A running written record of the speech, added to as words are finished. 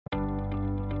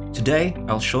Today,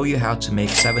 I'll show you how to make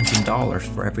 $17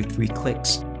 for every 3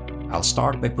 clicks. I'll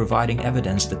start by providing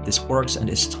evidence that this works and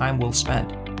is time well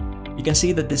spent. You can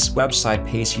see that this website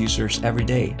pays users every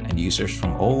day and users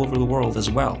from all over the world as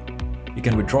well. You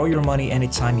can withdraw your money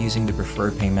anytime using the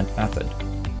preferred payment method.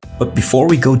 But before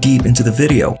we go deep into the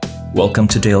video, welcome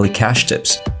to Daily Cash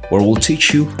Tips, where we'll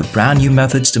teach you the brand new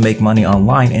methods to make money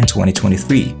online in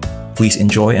 2023. Please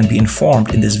enjoy and be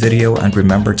informed in this video, and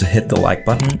remember to hit the like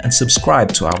button and subscribe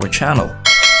to our channel.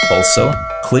 Also,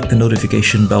 click the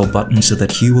notification bell button so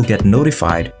that you will get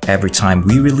notified every time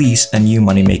we release a new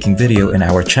money-making video in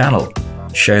our channel.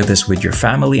 Share this with your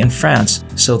family and friends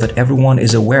so that everyone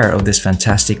is aware of this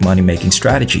fantastic money-making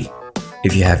strategy.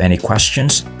 If you have any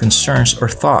questions, concerns, or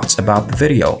thoughts about the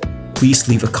video, please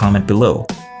leave a comment below.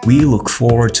 We look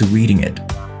forward to reading it.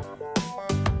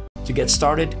 To get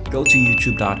started, go to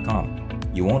youtube.com.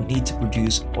 You won't need to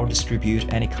produce or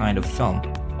distribute any kind of film.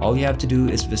 All you have to do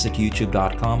is visit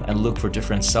youtube.com and look for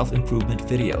different self-improvement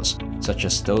videos, such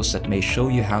as those that may show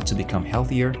you how to become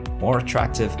healthier, more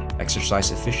attractive,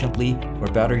 exercise efficiently, or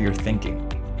better your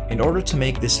thinking. In order to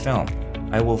make this film,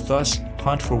 I will thus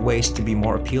hunt for ways to be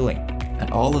more appealing,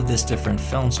 and all of these different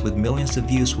films with millions of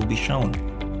views will be shown.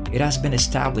 It has been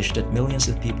established that millions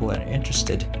of people are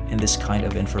interested in this kind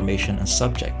of information and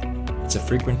subject. It's a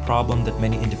frequent problem that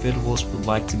many individuals would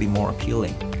like to be more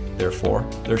appealing. Therefore,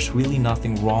 there's really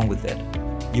nothing wrong with it.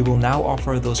 You will now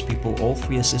offer those people all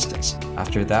free assistance.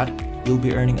 After that, you'll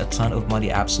be earning a ton of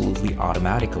money absolutely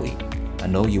automatically. I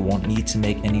know you won't need to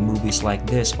make any movies like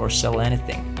this or sell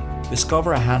anything.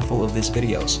 Discover a handful of these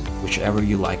videos, whichever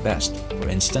you like best. For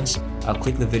instance, I'll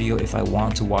click the video if I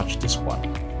want to watch this one.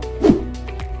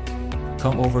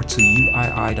 Come over to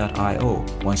uii.io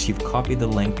once you've copied the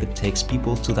link that takes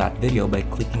people to that video by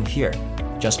clicking here,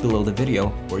 just below the video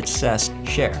where it says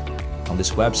Share. On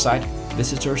this website,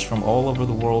 visitors from all over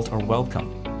the world are welcome.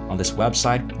 On this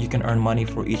website, you can earn money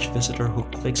for each visitor who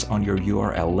clicks on your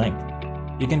URL link.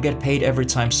 You can get paid every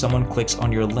time someone clicks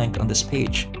on your link on this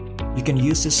page. You can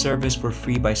use this service for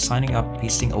free by signing up,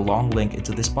 pasting a long link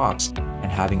into this box,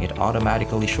 and having it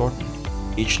automatically shortened.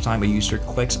 Each time a user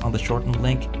clicks on the shortened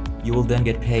link, you will then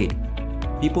get paid.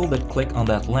 People that click on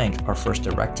that link are first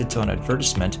directed to an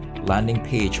advertisement, landing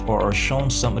page, or are shown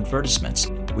some advertisements,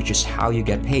 which is how you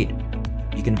get paid.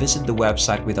 You can visit the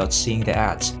website without seeing the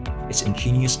ads. It's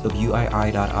ingenious of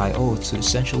uii.io to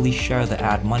essentially share the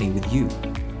ad money with you.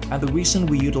 And the reason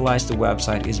we utilize the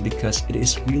website is because it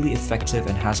is really effective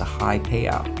and has a high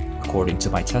payout, according to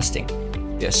my testing.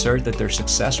 They assert that their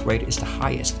success rate is the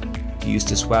highest. To use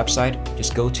this website,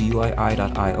 just go to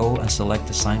uii.io and select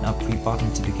the sign up free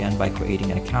button to begin by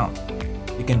creating an account.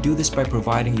 You can do this by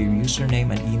providing your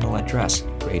username and email address,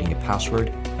 creating a password,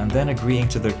 and then agreeing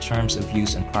to their terms of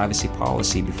use and privacy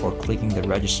policy before clicking the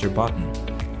register button.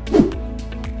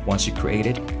 Once you create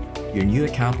it, your new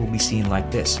account will be seen like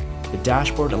this. The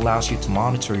dashboard allows you to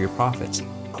monitor your profits,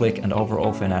 click, and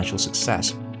overall financial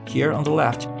success. Here on the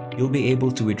left, you'll be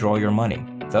able to withdraw your money.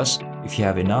 Thus, if you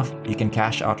have enough, you can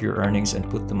cash out your earnings and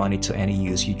put the money to any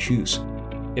use you choose.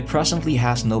 It presently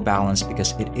has no balance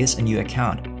because it is a new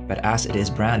account, but as it is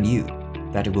brand new,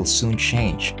 that it will soon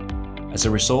change. As a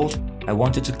result, I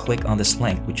wanted to click on this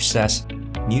link which says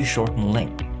New Shortened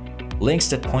Link. Links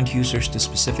that point users to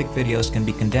specific videos can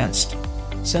be condensed.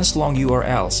 Since long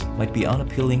URLs might be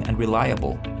unappealing and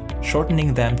reliable,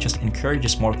 shortening them just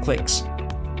encourages more clicks.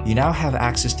 You now have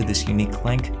access to this unique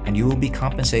link, and you will be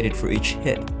compensated for each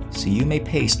hit, so you may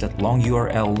paste that long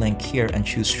URL link here and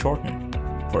choose Shorten.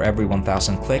 For every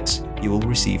 1,000 clicks, you will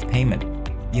receive payment.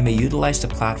 You may utilize the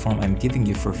platform I'm giving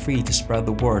you for free to spread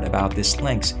the word about these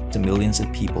links to millions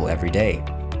of people every day.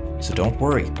 So don't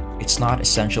worry, it's not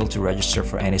essential to register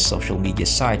for any social media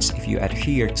sites if you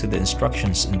adhere to the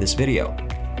instructions in this video.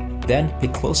 Then pay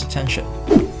close attention.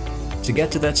 To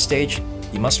get to that stage,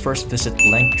 you must first visit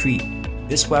Linktree.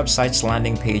 This website's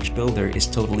landing page builder is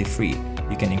totally free.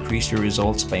 You can increase your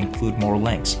results by include more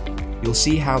links. You'll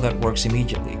see how that works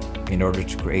immediately. In order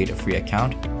to create a free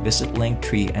account, visit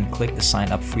Linktree and click the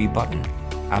sign up free button.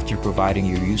 After providing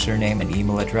your username and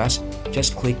email address,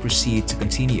 just click proceed to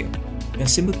continue. Then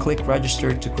simply click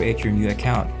register to create your new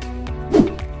account.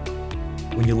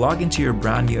 When you log into your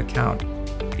brand new account,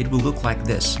 it will look like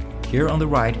this. Here on the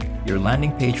right, your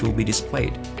landing page will be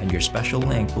displayed and your special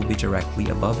link will be directly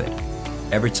above it.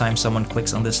 Every time someone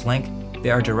clicks on this link, they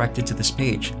are directed to this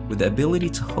page. With the ability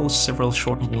to host several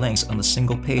shortened links on a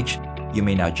single page, you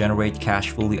may now generate cash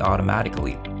fully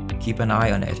automatically. Keep an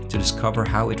eye on it to discover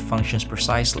how it functions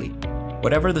precisely.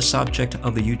 Whatever the subject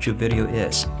of the YouTube video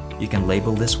is, you can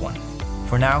label this one.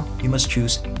 For now, you must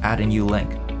choose Add a New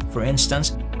Link. For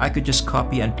instance, I could just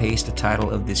copy and paste the title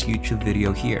of this YouTube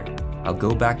video here. I'll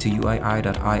go back to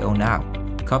uii.io now,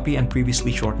 copy and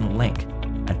previously shortened link,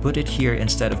 and put it here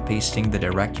instead of pasting the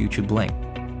direct YouTube link.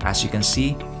 As you can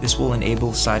see, this will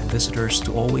enable site visitors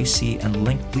to always see and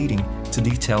link leading to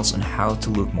details on how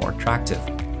to look more attractive.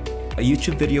 A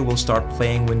YouTube video will start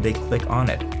playing when they click on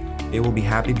it. They will be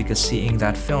happy because seeing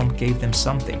that film gave them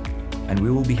something, and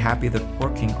we will be happy that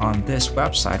working on this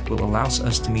website will allow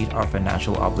us to meet our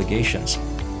financial obligations.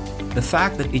 The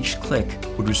fact that each click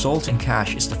would result in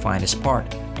cash is the finest part.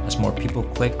 As more people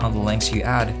click on the links you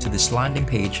add to this landing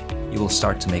page, you will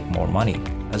start to make more money.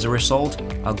 As a result,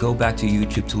 I'll go back to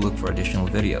YouTube to look for additional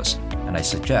videos, and I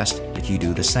suggest that you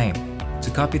do the same.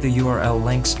 To copy the URL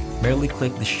links, merely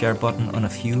click the share button on a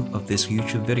few of these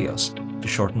YouTube videos. To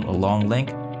shorten a long link,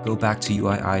 go back to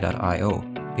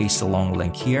uii.io, paste the long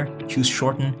link here, choose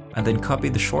shorten, and then copy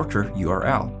the shorter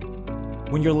URL.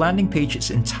 When your landing page is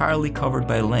entirely covered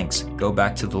by links, go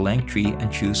back to the link tree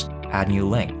and choose Add New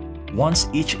Link. Once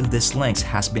each of these links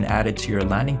has been added to your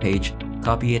landing page,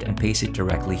 copy it and paste it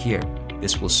directly here.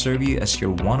 This will serve you as your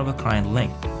one-of-a-kind link.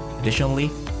 Additionally,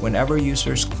 whenever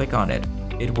users click on it,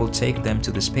 it will take them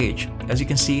to this page. As you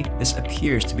can see, this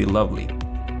appears to be lovely.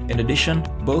 In addition,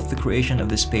 both the creation of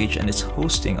this page and its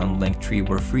hosting on Linktree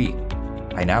were free.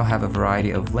 I now have a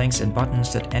variety of links and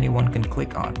buttons that anyone can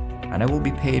click on, and I will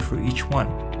be paid for each one.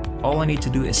 All I need to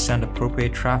do is send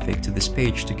appropriate traffic to this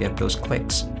page to get those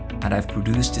clicks, and I've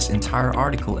produced this entire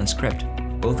article in script,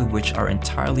 both of which are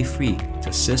entirely free to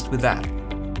assist with that.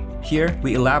 Here,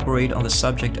 we elaborate on the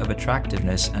subject of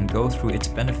attractiveness and go through its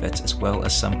benefits as well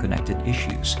as some connected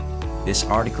issues. This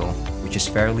article, which is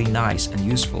fairly nice and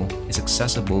useful, is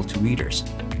accessible to readers.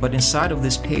 But inside of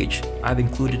this page, I've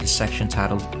included a section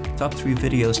titled Top 3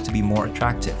 Videos to be More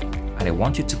Attractive, and I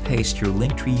want you to paste your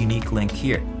Linktree unique link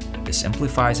here. This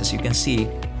implies, as you can see,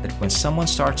 that when someone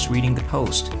starts reading the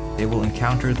post, they will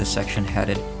encounter the section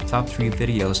headed Top 3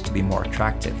 Videos to be More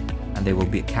Attractive, and they will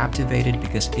be captivated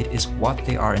because it is what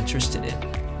they are interested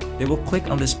in. They will click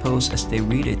on this post as they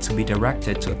read it to be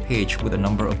directed to a page with a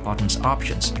number of buttons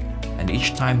options, and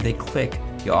each time they click,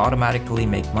 you automatically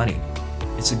make money.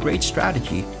 It's a great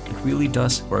strategy that really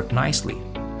does work nicely.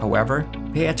 However,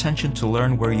 pay attention to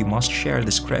learn where you must share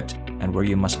the script and where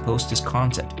you must post this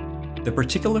content. The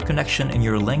particular connection in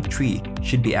your link tree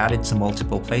should be added to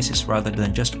multiple places rather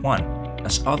than just one,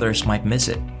 as others might miss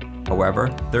it. However,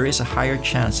 there is a higher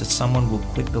chance that someone will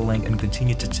click the link and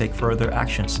continue to take further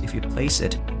actions if you place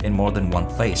it in more than one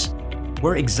place.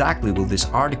 Where exactly will this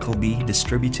article be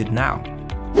distributed now?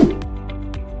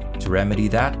 To remedy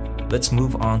that, let's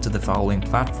move on to the following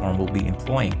platform we'll be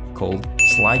employing, called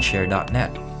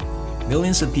Slideshare.net.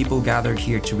 Millions of people gathered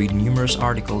here to read numerous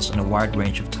articles on a wide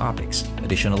range of topics.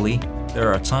 Additionally, there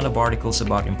are a ton of articles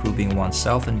about improving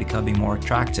oneself and becoming more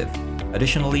attractive.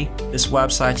 Additionally, this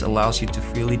website allows you to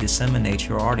freely disseminate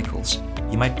your articles.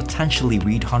 You might potentially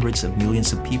read hundreds of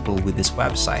millions of people with this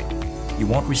website. You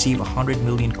won't receive 100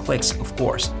 million clicks, of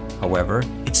course. However,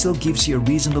 it still gives you a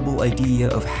reasonable idea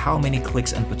of how many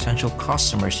clicks and potential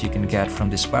customers you can get from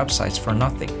these websites for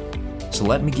nothing. So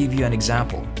let me give you an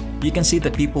example. You can see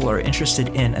that people are interested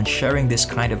in and sharing this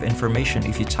kind of information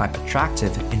if you type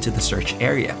attractive into the search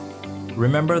area.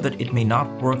 Remember that it may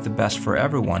not work the best for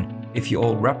everyone if you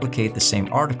all replicate the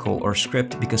same article or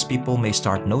script because people may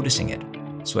start noticing it.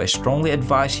 So I strongly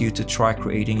advise you to try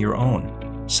creating your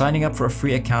own. Signing up for a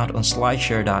free account on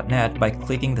Slideshare.net by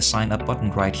clicking the sign up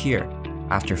button right here.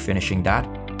 After finishing that,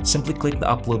 simply click the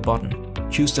upload button.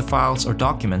 Choose the files or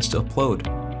documents to upload,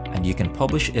 and you can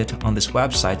publish it on this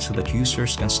website so that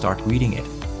users can start reading it.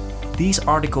 These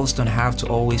articles don't have to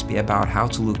always be about how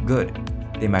to look good.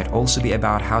 They might also be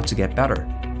about how to get better.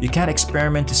 You can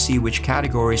experiment to see which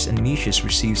categories and niches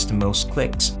receives the most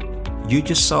clicks. You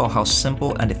just saw how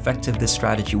simple and effective this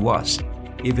strategy was.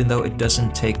 Even though it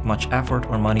doesn't take much effort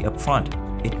or money up front,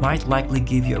 it might likely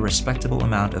give you a respectable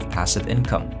amount of passive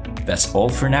income. That's all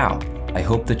for now. I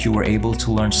hope that you were able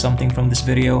to learn something from this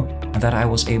video and that I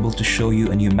was able to show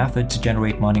you a new method to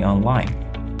generate money online.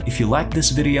 If you liked this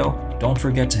video, don't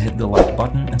forget to hit the like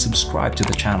button and subscribe to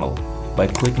the channel. By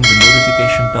clicking the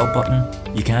notification bell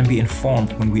button, you can be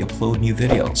informed when we upload new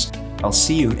videos. I'll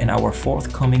see you in our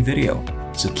forthcoming video,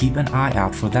 so keep an eye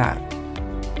out for that.